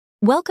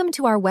Welcome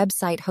to our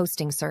website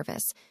hosting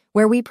service,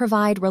 where we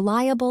provide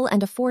reliable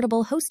and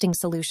affordable hosting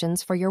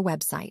solutions for your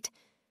website.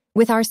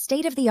 With our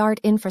state-of-the-art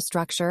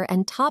infrastructure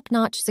and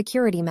top-notch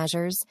security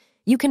measures,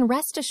 you can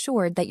rest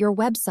assured that your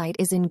website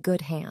is in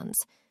good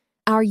hands.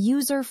 Our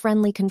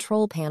user-friendly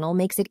control panel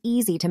makes it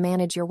easy to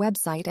manage your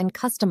website and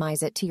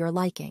customize it to your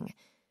liking.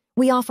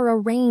 We offer a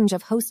range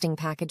of hosting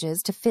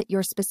packages to fit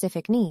your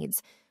specific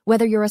needs,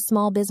 whether you're a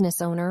small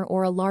business owner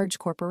or a large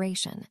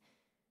corporation.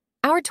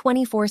 Our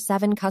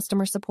 24/7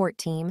 customer support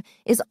team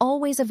is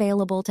always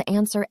available to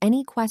answer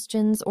any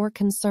questions or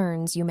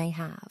concerns you may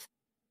have.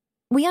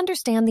 We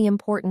understand the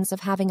importance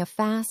of having a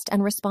fast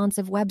and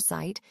responsive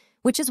website,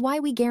 which is why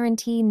we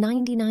guarantee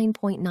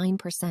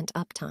 99.9%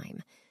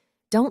 uptime.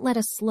 Don't let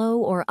a slow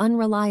or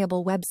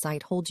unreliable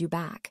website hold you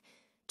back.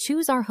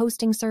 Choose our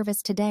hosting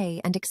service today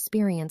and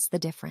experience the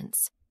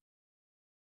difference.